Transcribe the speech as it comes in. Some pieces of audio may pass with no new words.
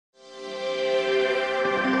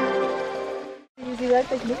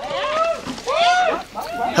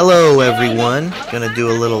Hello everyone, gonna do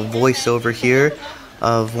a little voiceover here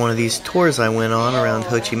of one of these tours I went on around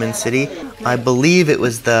Ho Chi Minh City. I believe it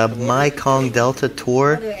was the Mekong Delta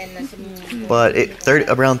tour, but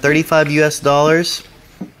around $35 US.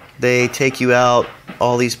 They take you out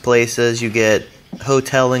all these places. You get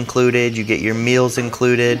hotel included, you get your meals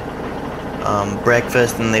included,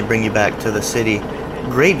 breakfast, and they bring you back to the city.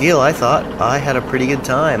 Great deal, I thought. I had a pretty good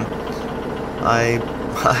time.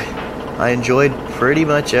 I enjoyed pretty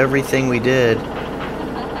much everything we did.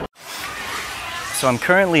 So I'm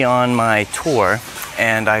currently on my tour,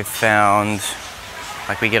 and I found,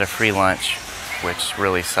 like, we get a free lunch, which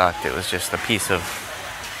really sucked. It was just a piece of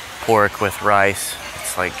pork with rice.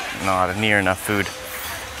 It's like not near enough food.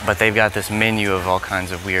 But they've got this menu of all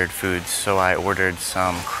kinds of weird foods, so I ordered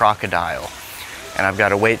some crocodile. And I've got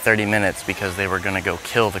to wait 30 minutes because they were going to go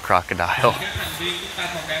kill the crocodile.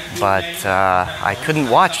 But I couldn't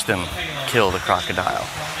watch them kill the crocodile.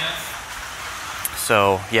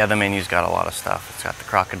 So yeah, the menu's got a lot of stuff. It's got the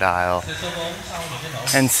crocodile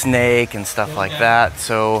and snake and stuff like that.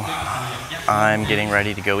 So I'm getting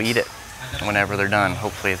ready to go eat it whenever they're done.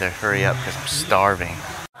 Hopefully they hurry up because I'm starving.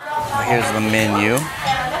 Here's the menu.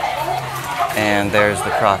 And there's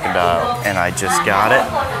the crocodile. And I just got it.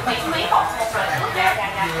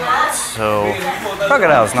 So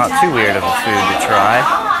crocodile's not too weird of a food to try.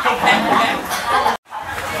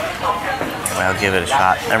 I'll give it a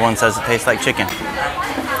shot. Everyone says it tastes like chicken.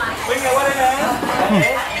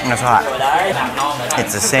 It's hot.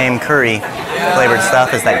 It's the same curry flavored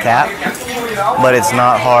stuff as that cat, but it's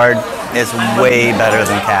not hard. It's way better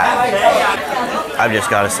than cat. I've just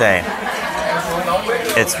got to say,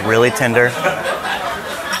 it's really tender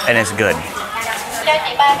and it's good.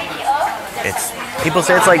 People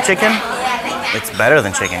say it's like chicken. It's better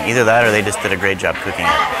than chicken. Either that or they just did a great job cooking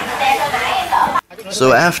it.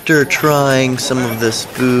 So after trying some of this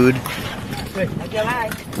food,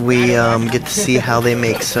 we get to see how they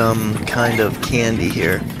make some kind of candy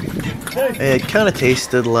here. It kind of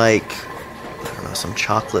tasted like, I don't know, some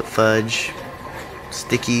chocolate fudge,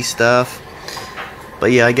 sticky stuff.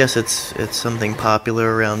 But yeah, I guess it's something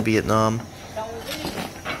popular around Vietnam.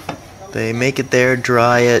 They make it there,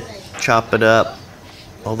 dry it, chop it up.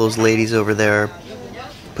 All those ladies over there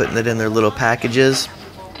putting it in their little packages.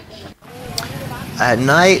 At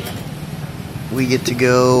night, we get to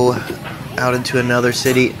go out into another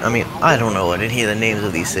city. I mean, I don't know what any of the names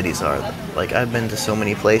of these cities are. Like, I've been to so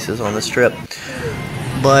many places on this trip.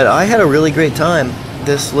 But I had a really great time.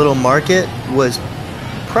 This little market was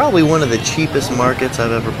probably one of the cheapest markets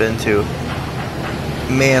I've ever been to.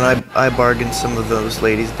 Man, I bargained some of those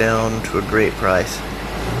ladies down to a great price.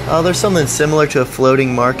 There's something similar to a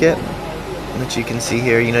floating market that you can see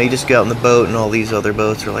here. You know, you just go out in the boat and all these other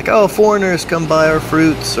boats are like, oh, foreigners, come buy our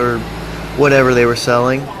fruits or whatever they were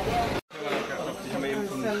selling.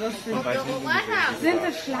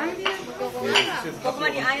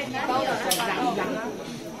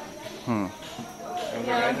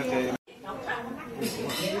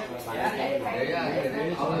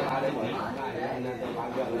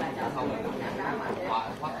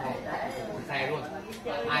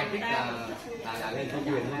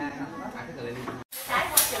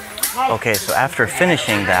 Okay, so after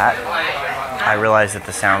finishing that, I realized that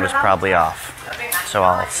the sound was probably off. So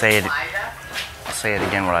I'll say it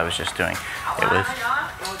again what I was just doing. It was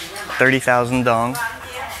 30,000 dong,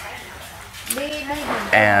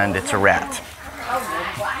 and it's a rat.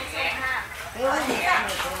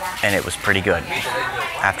 And it was pretty good.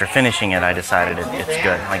 After finishing it, I decided it's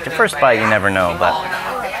good. Like, the first bite, you never know, but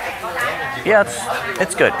yeah,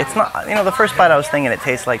 it's good. It's not, you know, the first bite I was thinking it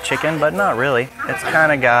tastes like chicken, but not really. It's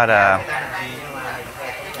kind of got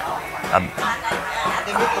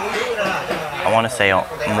I want to say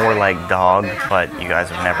more like dog, but you guys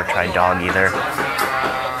have never tried dog either.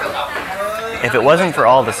 If it wasn't for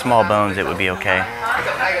all the small bones, it would be okay.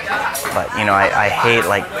 But, you know, I hate,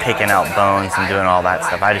 like, picking out bones and doing all that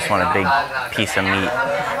stuff. I just want a big piece of meat.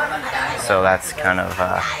 So that's kind of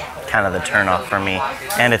the turnoff for me.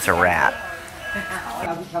 And it's a rat.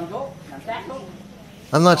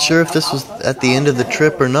 I'm not sure if this was at the end of the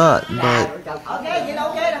trip or not, but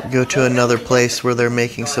go to another place where they're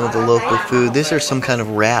making some of the local food. These are some kind of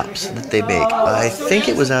wraps that they make. I think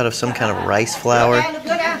it was out of some kind of rice flour.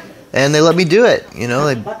 And they let me do it. You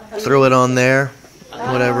know, they throw it on there,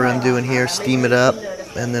 whatever I'm doing here, steam it up,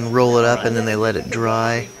 and then roll it up, and then they let it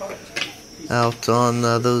dry out on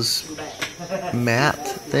those mat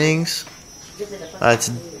things. It's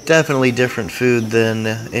definitely different food than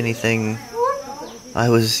anything I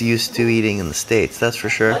was used to eating in the States, that's for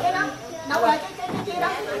sure.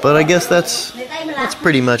 But I guess that's That's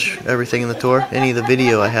pretty much everything in the tour. Any of the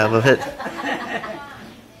video I have of it.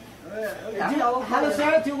 Hello,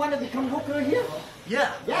 sir. Do you want to become hooker here?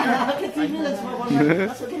 Yeah. Yeah. Okay, 3 minutes for 1 minute.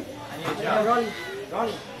 That's okay. Yeah, Ronnie.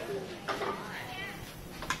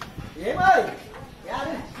 Em ơi. Dạ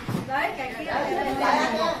đi. Đấy, cái kia.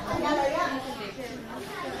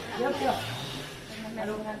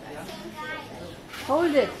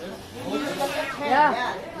 Hold it.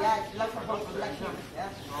 Yeah.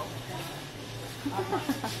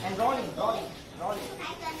 And rolling. Ơi,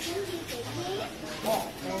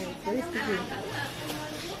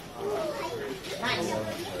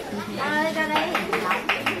 ra đây.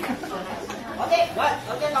 Ok, rồi,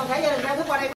 ok, toàn thể gia đình ra thức qua đây.